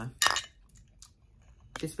anymore, am I?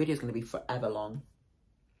 This video is going to be forever long.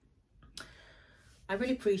 I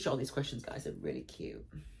really appreciate all these questions, guys. They're really cute.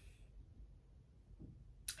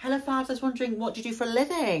 Hello, Fabs. I was wondering, what do you do for a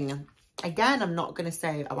living? Again, I'm not going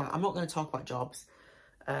to talk about jobs.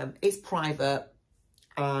 It's private,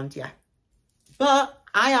 and yeah. But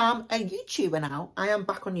I am a YouTuber now. I am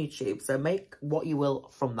back on YouTube, so make what you will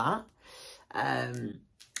from that. And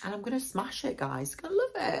I'm going to smash it, guys. Gonna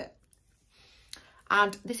love it.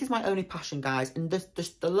 And this is my only passion, guys. And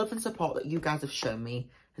the love and support that you guys have shown me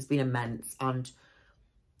has been immense. And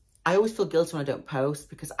I always feel guilty when I don't post,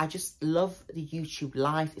 because I just love the YouTube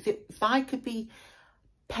life. If I could be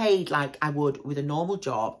paid like I would with a normal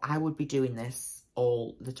job, I would be doing this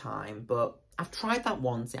all the time. But I've tried that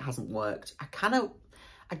once, it hasn't worked.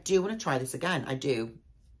 I do want to try this again. I do.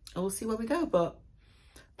 And we'll see where we go. But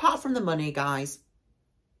apart from the money, guys,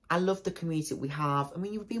 I love the community that we have. I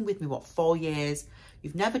mean, you've been with me, what, 4 years?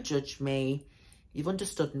 You've never judged me. You've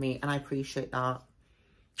understood me, and I appreciate that.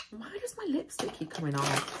 Why does my lipstick keep coming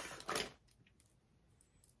off?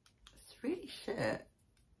 It's really shit.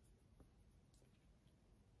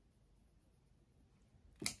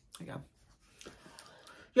 There we go.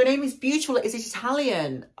 Your name is beautiful. Is it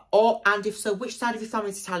Italian? And if so, which side of your family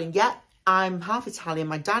is Italian? Yeah, I'm half Italian.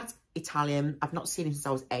 My dad's Italian. I've not seen him since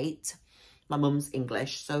I was 8. My mum's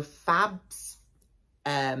English. So FABS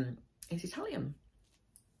is Italian.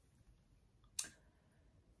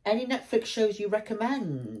 Any Netflix shows you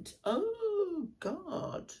recommend? Oh,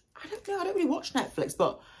 God. I don't know. I don't really watch Netflix,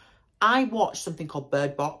 but I watched something called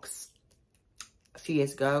Bird Box a few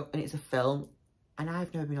years ago, and it's a film, and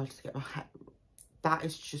I've never been able to get my head... That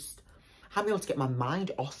is just... I haven't been able to get my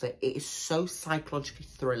mind off it. It is so psychologically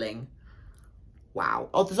thrilling. Wow.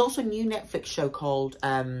 Oh, there's also a new Netflix show called...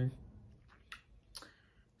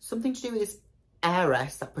 something to do with this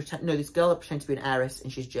heiress that pretend... No, this girl that pretends to be an heiress,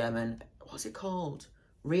 and she's German. What's it called?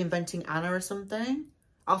 Reinventing Anna or something?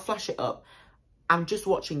 I'll flash it up. I'm just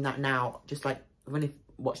watching that now. Just like, I'm going to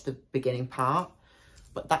watch the beginning part.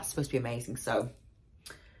 But that's supposed to be amazing. So,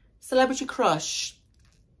 celebrity crush.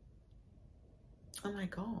 Oh my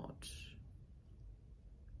God.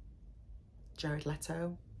 Jared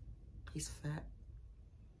Leto. He's fit.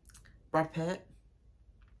 Brad Pitt.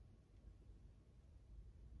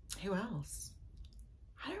 Who else?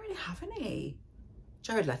 I don't really have any.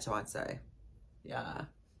 Jared Leto, I'd say. Yeah.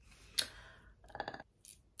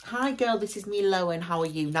 Hi girl, this is me, Lowen. How are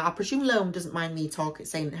you? Now, I presume Lowen doesn't mind me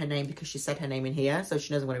saying her name because she said her name in here, so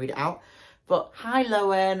she knows I'm going to read it out. But hi,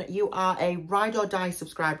 Lowen. You are a ride or die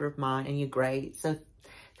subscriber of mine, and you're great. So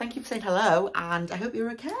thank you for saying hello, and I hope you're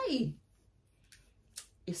okay.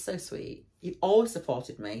 You're so sweet. You've always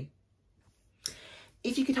supported me.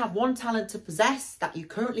 If you could have one talent to possess that you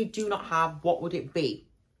currently do not have, what would it be?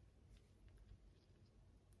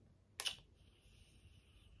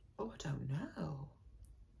 Oh, I don't know.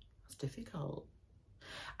 That's difficult.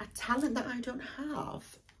 A talent that I don't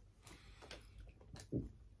have.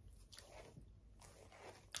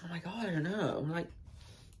 Oh my God, I don't know. I'm like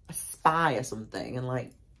a spy or something and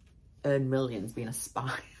like earn millions being a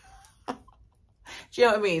spy. Do you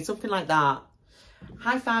know what I mean? Something like that.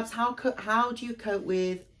 Hi Fabs, how do you cope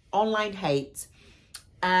with online hate?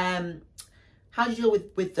 How do you deal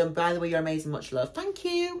with them? By the way, you're amazing, much love. Thank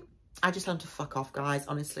you. I just learned to fuck off, guys.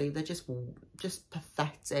 Honestly, they're just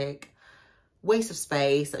pathetic. Waste of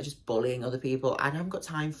space. They're just bullying other people. I haven't got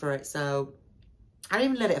time for it, so I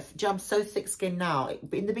don't even let it... I'm so thick-skinned now.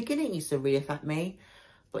 In the beginning, it used to really affect me.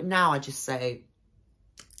 But now I just say,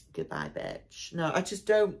 goodbye, bitch. No, I just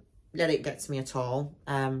don't let it get to me at all.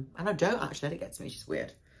 And I don't actually let it get to me. It's just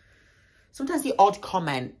weird. Sometimes the odd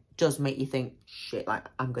comment does make you think, shit, like,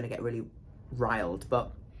 I'm going to get really riled.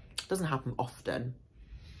 But it doesn't happen often.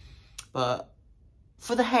 But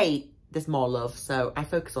for the hate, there's more love. So I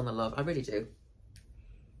focus on the love. I really do.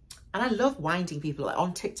 And I love winding people. Like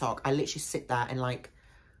on TikTok, I literally sit there and like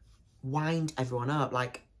wind everyone up.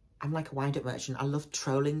 Like I'm like a wind-up merchant. I love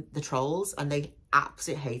trolling the trolls and they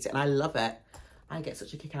absolutely hate it. And I love it. I get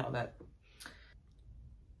such a kick out of it.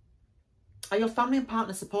 Are your family and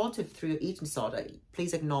partner supportive through your eating disorder?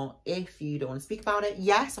 Please ignore if you don't want to speak about it.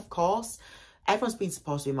 Yes, of course. Everyone's been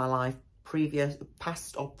supportive in my life,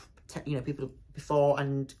 past or, you know, people before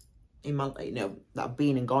and in my, you know, that have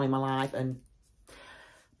been and gone in my life.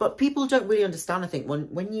 But people don't really understand, I think,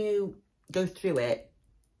 when you go through it,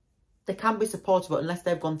 they can be supportive, but unless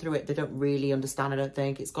they've gone through it, they don't really understand, I don't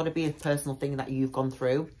think. It's got to be a personal thing that you've gone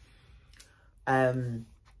through. But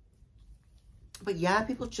yeah,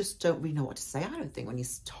 people just don't really know what to say, I don't think, when you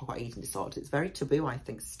talk about eating disorders. It's very taboo, I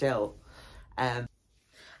think, still. And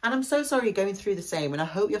I'm so sorry you're going through the same, and I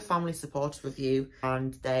hope your family's supportive of you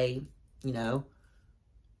and they, you know,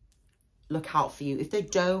 look out for you. If they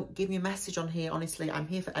don't, give me a message on here. Honestly, I'm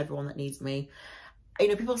here for everyone that needs me. You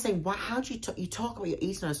know, people are saying, "Wow, how do you talk about your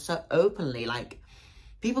eating disorders so openly?" Like,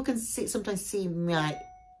 people can sometimes see me like,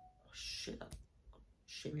 oh, shit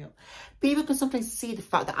me up. People can sometimes see the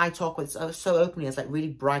fact that I talk with so openly as like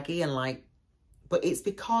really braggy and like, but it's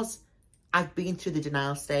because I've been through the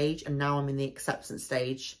denial stage and now I'm in the acceptance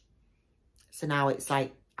stage. So now it's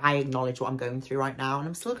like, I acknowledge what I'm going through right now, and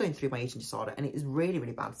I'm still going through my eating disorder and it is really,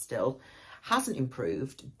 really bad still. Hasn't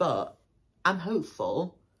improved, but I'm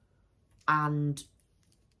hopeful. And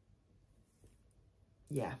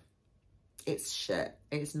yeah, it's shit.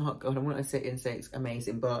 It's not good. I'm not going to sit and say it's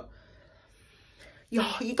amazing, but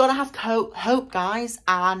you got to have hope, guys,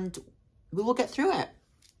 and we will get through it.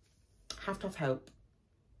 Have to have hope.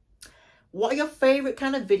 What are your favourite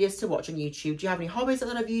kind of videos to watch on YouTube? Do you have any hobbies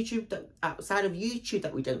outside of YouTube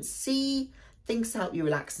that we don't see? Things to help you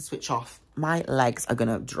relax and switch off. My legs are going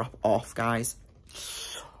to drop off, guys.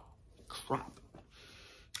 Crap.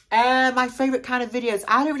 My favourite kind of videos.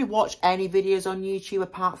 I don't really watch any videos on YouTube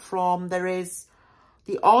apart from there is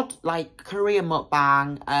the odd, like, Korean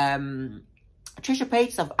mukbang. Trisha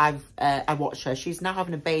Paytas, I watched her. She's now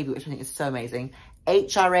having a baby, which I think is so amazing.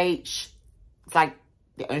 HRH, it's like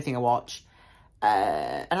the only thing I watch.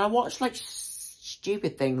 And I watch, like,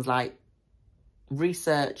 stupid things, like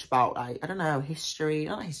research about, like, I don't know, history.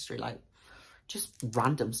 Not history, like, just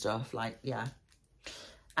random stuff, like, yeah.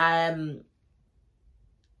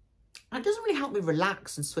 It doesn't really help me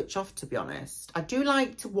relax and switch off, to be honest. I do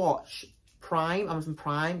like to watch Amazon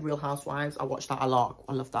Prime, Real Housewives. I watch that a lot.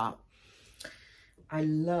 I love that. I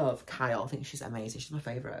love Kyle. I think she's amazing. She's my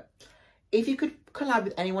favourite. If you could collab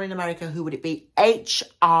with anyone in America, who would it be?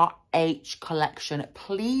 HRH Collection.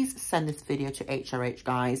 Please send this video to HRH,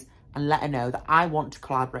 guys, and let her know that I want to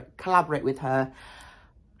collaborate with her.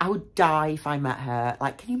 I would die if I met her.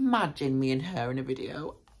 Like, can you imagine me and her in a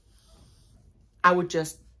video? I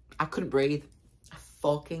couldn't breathe. I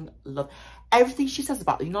fucking love everything she says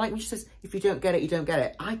about it. You know, like when she says, if you don't get it, you don't get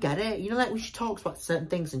it. I get it. You know, like when she talks about certain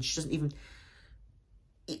things and she doesn't even...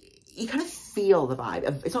 You kind of feel the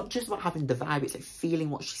vibe. It's not just about having the vibe. It's like feeling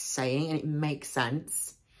what she's saying and it makes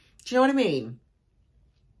sense. Do you know what I mean?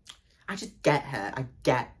 I just get her. I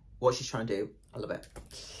get what she's trying to do. I love it.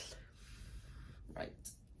 Right.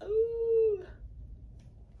 Ooh.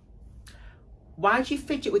 Why do you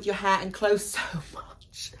fidget with your hair and clothes so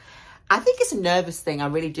much? I think it's a nervous thing. I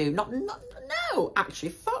really do. No, actually,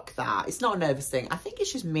 fuck that. It's not a nervous thing. I think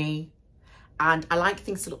it's just me. And I like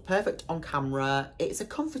things to look perfect on camera. It's a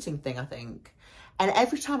comforting thing, I think. And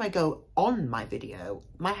every time I go on my video,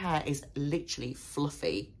 my hair is literally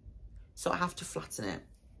fluffy. So I have to flatten it.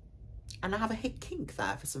 And I have a hip kink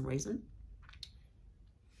there for some reason.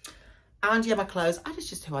 And yeah, my clothes, that's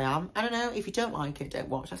just who I am. I don't know, if you don't like it, don't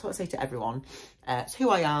watch. That's what I say to everyone. It's who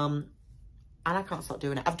I am. And I can't stop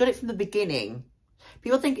doing it. I've done it from the beginning.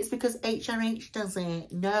 People think it's because HRH does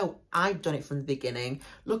it. No, I've done it from the beginning.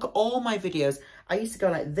 Look at all my videos. I used to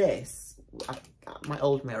go like this. My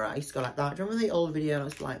old mirror, I used to go like that. Do you remember the old video? And I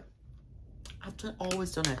was like,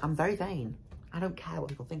 always done it. I'm very vain. I don't care what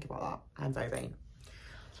people think about that. I'm very vain.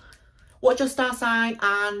 What's your star sign?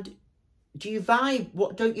 And do you vibe?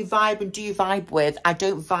 What don't you vibe and do you vibe with? I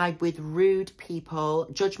don't vibe with rude people,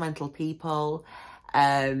 judgmental people,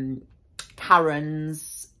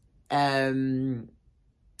 Karens,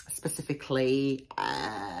 specifically.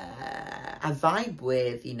 I vibe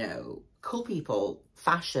with, you know, cool people,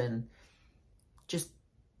 fashion, just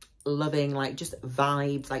loving, like, just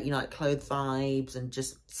vibes, like, you know, like clothes vibes and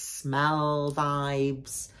just smell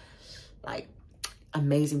vibes, like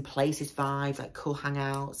amazing places vibes, like cool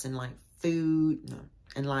hangouts and like food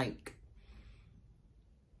and like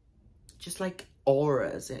just like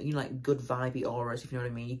auras, you know, like good vibey auras, if you know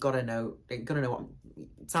what I mean. You gotta know what,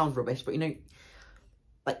 it sounds rubbish, but you know,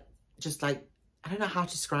 like, just like, I don't know how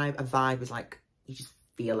to describe a vibe. Is like, you just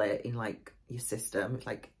feel it in like your system. It's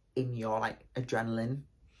like in your like adrenaline.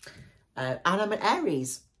 And I'm an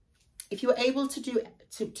Aries. If you were able to do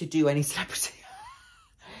any celebrity,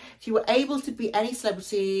 if you were able to be any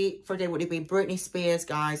celebrity for a day, would it be Britney Spears,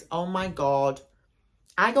 guys? Oh my God.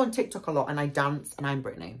 I go on TikTok a lot and I dance and I'm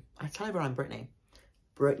Britney. I tell everyone I'm Britney.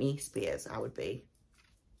 Britney Spears, I would be.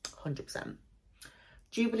 100%.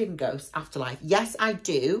 Do you believe in ghosts, afterlife? Yes, I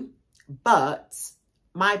do. But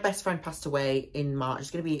my best friend passed away in March.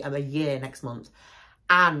 It's going to be a year next month.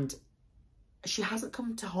 And she hasn't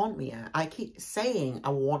come to haunt me yet. I keep saying I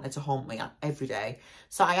want her to haunt me every day.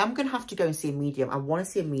 So I am going to have to go and see a medium. I want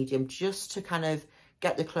to see a medium just to kind of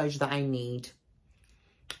get the closure that I need.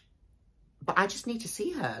 But I just need to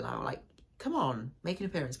see her now. Like, come on, make an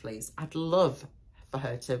appearance, please. I'd love for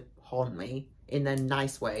her to haunt me in a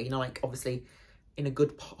nice way. You know, like, obviously, in a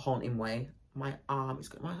good haunting way. My hand's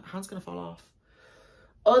going to fall off.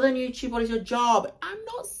 Other than YouTube, what is your job? I'm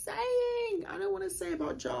not saying. I don't want to say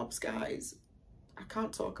about jobs, guys. I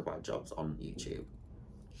can't talk about jobs on YouTube.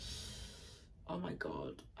 Oh my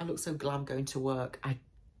God. I look so glam going to work. I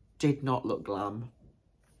did not look glam.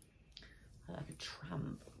 I look like a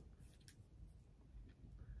tramp.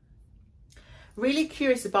 Really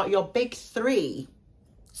curious about your big three.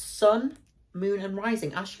 Sun, moon and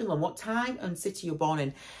rising. Ask your mum what time and city you're born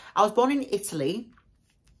in. I was born in Italy.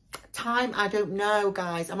 Time, I don't know,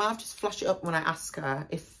 guys. I might have to just flash it up when I ask her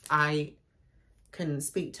if I can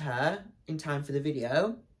speak to her in time for the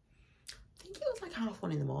video. I think it was like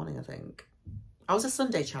 1:30 in the morning, I think. I was a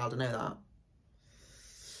Sunday child, I know that.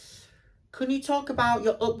 Can you talk about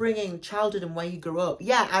your upbringing, childhood, and where you grew up?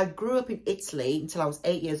 Yeah, I grew up in Italy until I was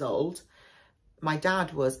 8 years old. My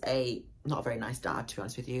dad was not a very nice dad, to be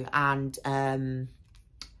honest with you. And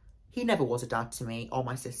he never was a dad to me or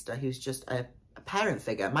my sister. He was just a parent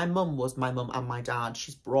figure. My mum was my mum and my dad.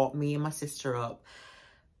 She's brought me and my sister up.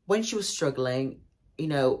 When she was struggling, you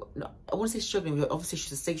know, I won't say struggling, but obviously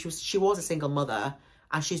she was a single mother,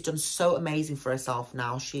 and she's done so amazing for herself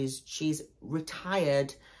now. She's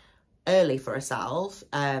retired early for herself.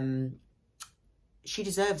 She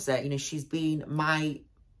deserves it. You know, she's been my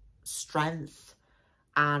strength,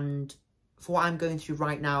 and for what I'm going through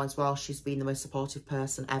right now as well, she's been the most supportive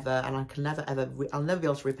person ever, and I can never ever I'll never be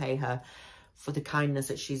able to repay her for the kindness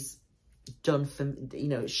that she's done for, you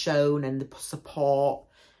know, shown, and the support.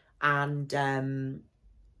 And I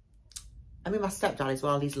mean, my stepdad as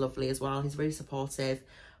well, he's lovely as well, he's really supportive.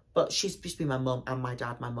 But she's just been my mum and my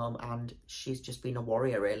dad, my mum, and she's just been a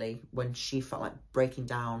warrior, really. When she felt like breaking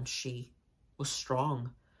down, she was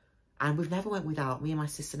strong. And we've never went without, me and my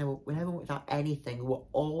sister, we never went without anything. We were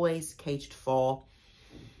always catered for.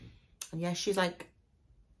 And yeah, she's like,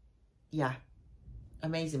 yeah,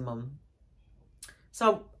 amazing mum.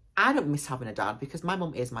 So I don't miss having a dad, because my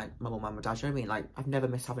mum is my mum and my dad. You know what I mean? Like, I've never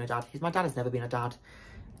missed having a dad, because my dad has never been a dad.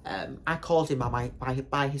 I called him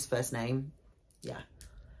by his first name. Yeah.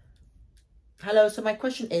 Hello, so my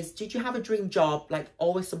question is, did you have a dream job, like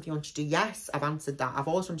always something you wanted to do? Yes, I've answered that. I've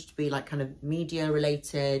always wanted to be like kind of media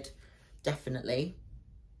related, definitely.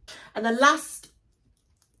 And the last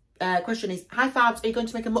question is, hi Fabs, are you going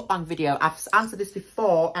to make a mukbang video? I've answered this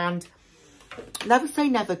before, and never say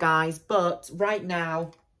never, guys, but right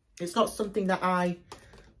now it's not something that I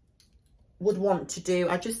would want to do.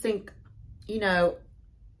 I just think, you know,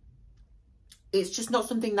 it's just not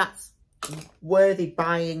something that's worthy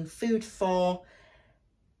buying food for,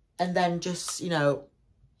 and then just, you know,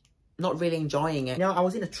 not really enjoying it. You know, I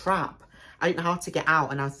was in a trap. I didn't know how to get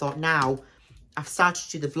out, and I thought, now I've started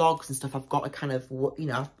to do the vlogs and stuff, I've got to kind of, you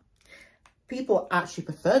know, people actually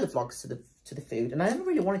prefer the vlogs to the food, and I never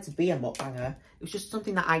really wanted to be a mukbanger. It was just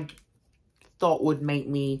something that I thought would make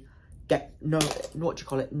me get what do you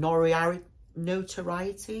call it, notoriety,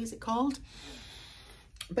 is it called?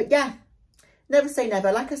 But yeah, never say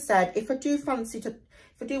never. Like I said, if I do want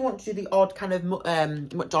to do the odd kind of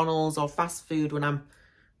McDonald's or fast food when I'm,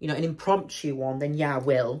 you know, an impromptu one, then yeah, I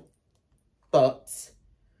will. But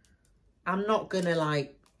I'm not gonna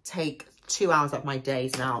like take 2 hours out of my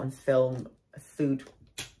days now and film a food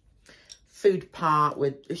part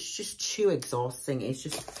with, it's just too exhausting. It's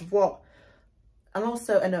just what, and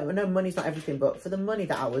also I know money's not everything, but for the money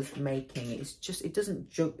that I was making, it's just, it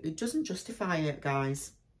doesn't justify it,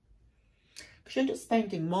 guys. Because you end up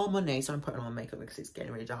spending more money. So I'm putting on my makeup because it's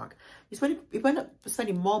getting really dark. You end up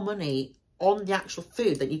spending more money on the actual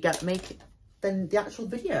food that you get than the actual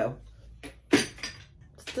video.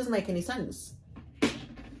 It doesn't make any sense.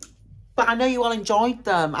 But I know you all enjoyed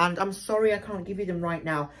them, and I'm sorry I can't give you them right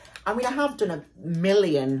now. I mean, I have done a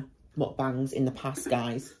million mukbangs in the past,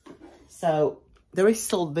 guys. So there is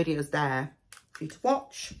still videos there for you to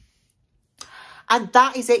watch. And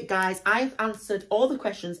that is it, guys. I've answered all the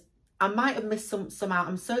questions. I might have missed some out.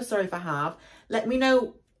 I'm so sorry if I have. Let me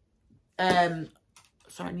know. Sorry,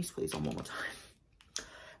 I need to put these on one more time.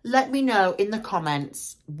 Let me know in the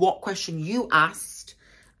comments what question you asked,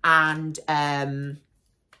 and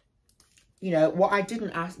you know, what I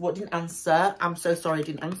didn't ask, what didn't answer. I'm so sorry I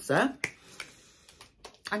didn't answer.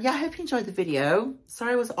 And yeah, I hope you enjoyed the video.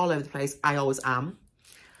 Sorry I was all over the place. I always am.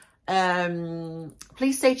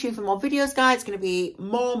 Please stay tuned for more videos, guys. It's going to be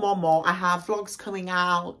more. I have vlogs coming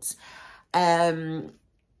out.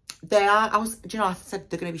 They are, do you know, I said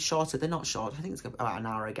they're going to be shorter. They're not short. I think it's about an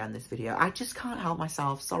hour again, this video. I just can't help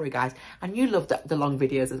myself. Sorry, guys. And you love the long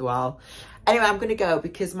videos as well. Anyway, I'm going to go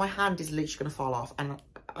because my hand is literally going to fall off. And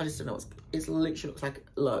I just don't know it's literally looks like,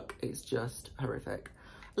 look, it's just horrific.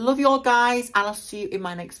 Love you all, guys. And I'll see you in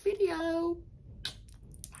my next video.